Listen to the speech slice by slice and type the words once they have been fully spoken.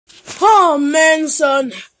Oh man, son.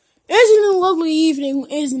 Isn't it a lovely evening,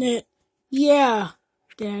 isn't it? Yeah,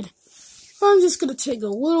 Dad. I'm just gonna take a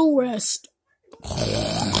little rest.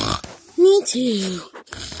 Me too.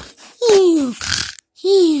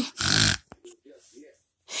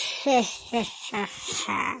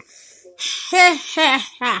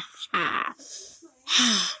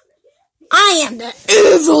 I am the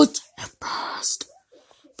evil Tempest.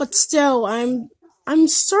 But still, I'm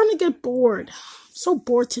starting to get bored. I'm so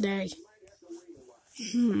bored today.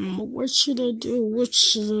 What should I do? What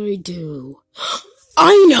should I do?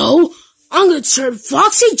 I know! I'm gonna turn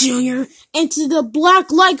Foxy Jr. into the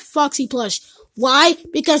black like Foxy plush. Why?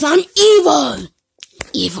 Because I'm evil!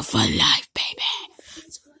 Evil for life, baby.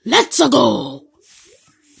 So let's go!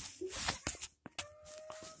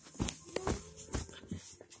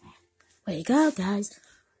 Wake up, guys.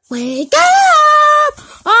 Wake up!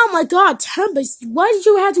 Oh my god, Tempest, why did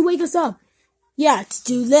you have to wake us up? Yeah, to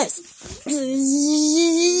do this. What are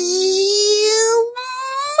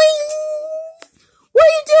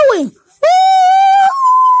you doing?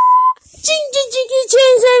 Change into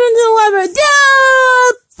the lever.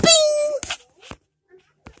 Bing!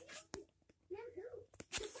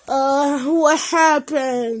 What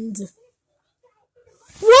happened?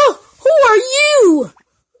 Whoa, who are you?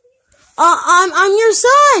 I'm your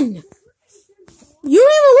son. You don't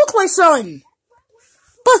even look my son.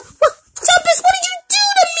 But, what? Tempest, what did you do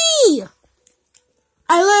to me?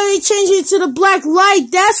 I literally changed you to the black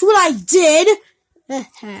light. That's what I did.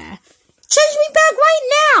 Change me back right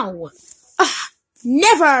now.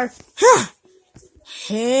 Never.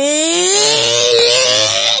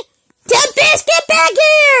 Tempest, get back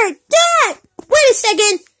here. Dad, wait a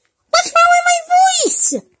second. What's wrong with my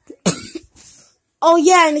voice? Oh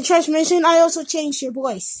yeah, in the transmission, I also changed your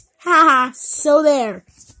voice. Haha, so there.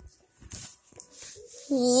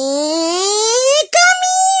 Come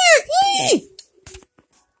here!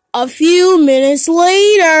 A few minutes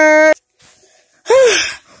later.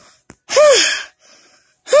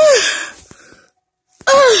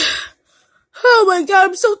 Oh my god,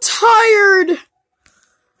 I'm so tired.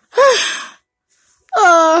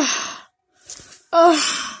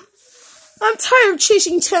 I'm tired of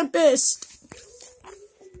chasing Tempest.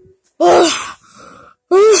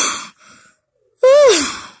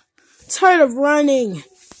 Tired of running.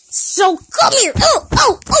 So come here. Oh.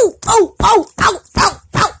 Come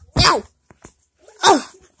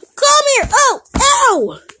here. Ow.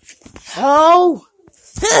 Oh.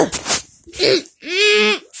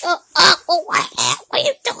 What are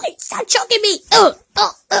you doing? Stop choking me.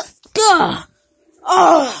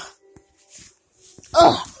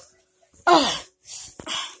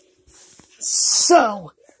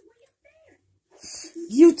 So,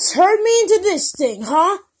 you turned me into this thing,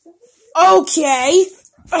 huh? Okay.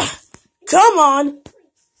 Come on.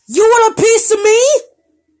 You want a piece of me?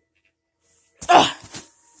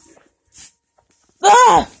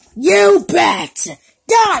 You bet.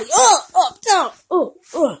 Die.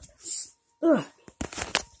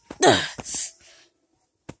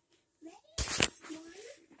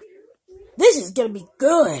 This is gonna be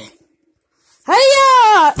good.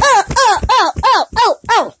 Hiya! Die!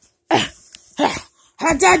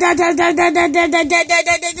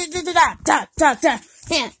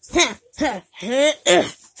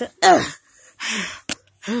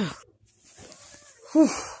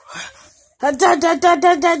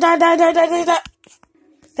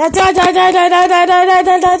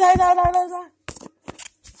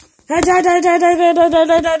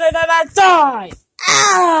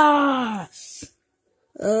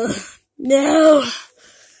 No.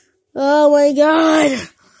 Oh my god.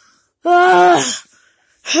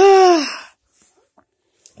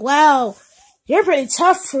 Wow, you're pretty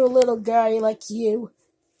tough for a little guy like you.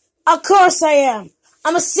 Of course I am.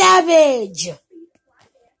 I'm a savage.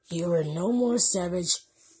 You are no more savage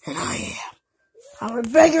than I am. I'm a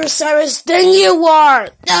bigger savage than you are.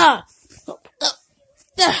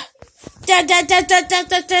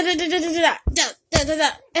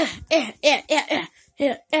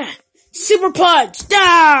 Super punch.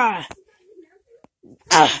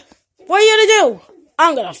 What are you gonna do?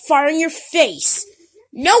 I'm gonna fire in your face.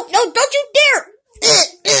 No, don't you dare!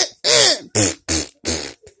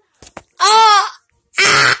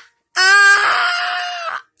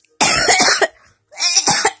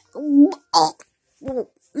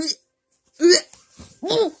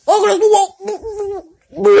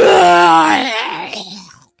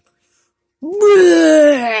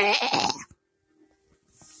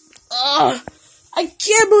 I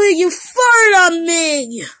can't believe you farted on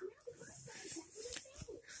me!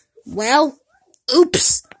 Well,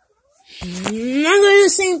 oops. I'm gonna do the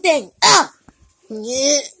same thing.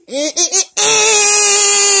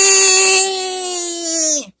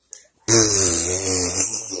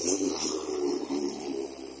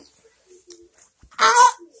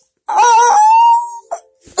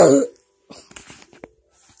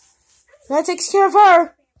 That takes care of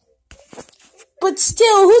her. But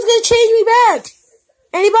still, who's gonna change me back?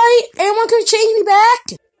 Anybody? Anyone can change me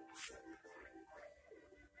back?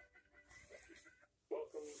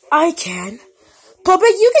 I can. Puppet,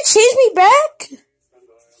 you can change me back?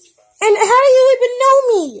 And how do you even know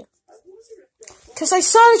me? Cause I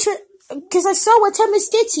saw what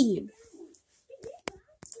Tempest did to you.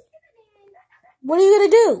 What are you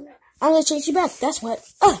gonna do? I'm gonna change you back, that's what.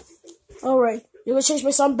 Alright. You're gonna change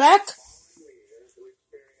my son back?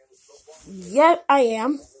 Yeah, I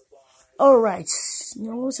am. Alright.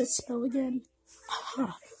 Now what was that spell again?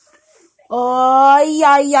 Oh,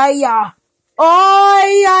 yeah, yeah, yeah. Oh,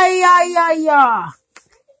 yeah, yeah, yeah, yeah.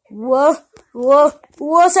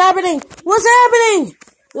 What's happening? What's happening?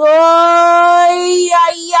 Oh,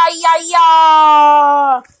 yeah, yeah, yeah,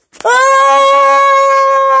 yeah.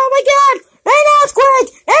 Oh, my God. An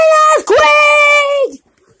earthquake! An earthquake!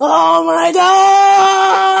 Oh, my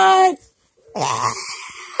God.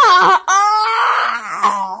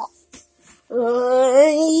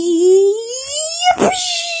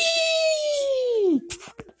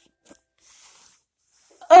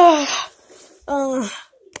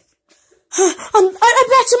 I'm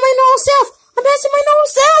back to my normal self. I'm back to my normal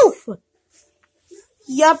self.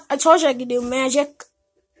 Yep, I told you I could do magic.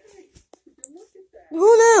 Who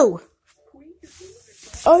knew?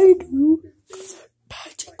 I do.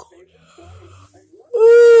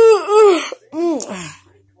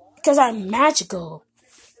 Because I'm magical.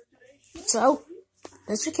 So,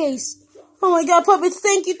 that's the case. Oh my God, Puppet,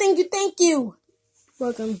 thank you, thank you, thank you.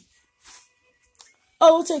 Welcome.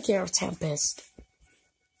 Oh, we'll take care of Tempest.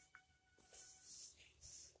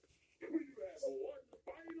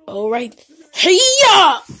 Alright.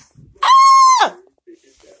 Hey-ya! Ah!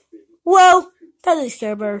 Well, that is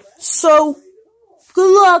care of her. So,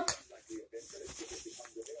 good luck.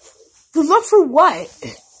 Good luck for what?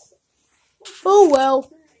 Oh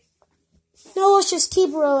well. Now let's just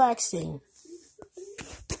keep relaxing.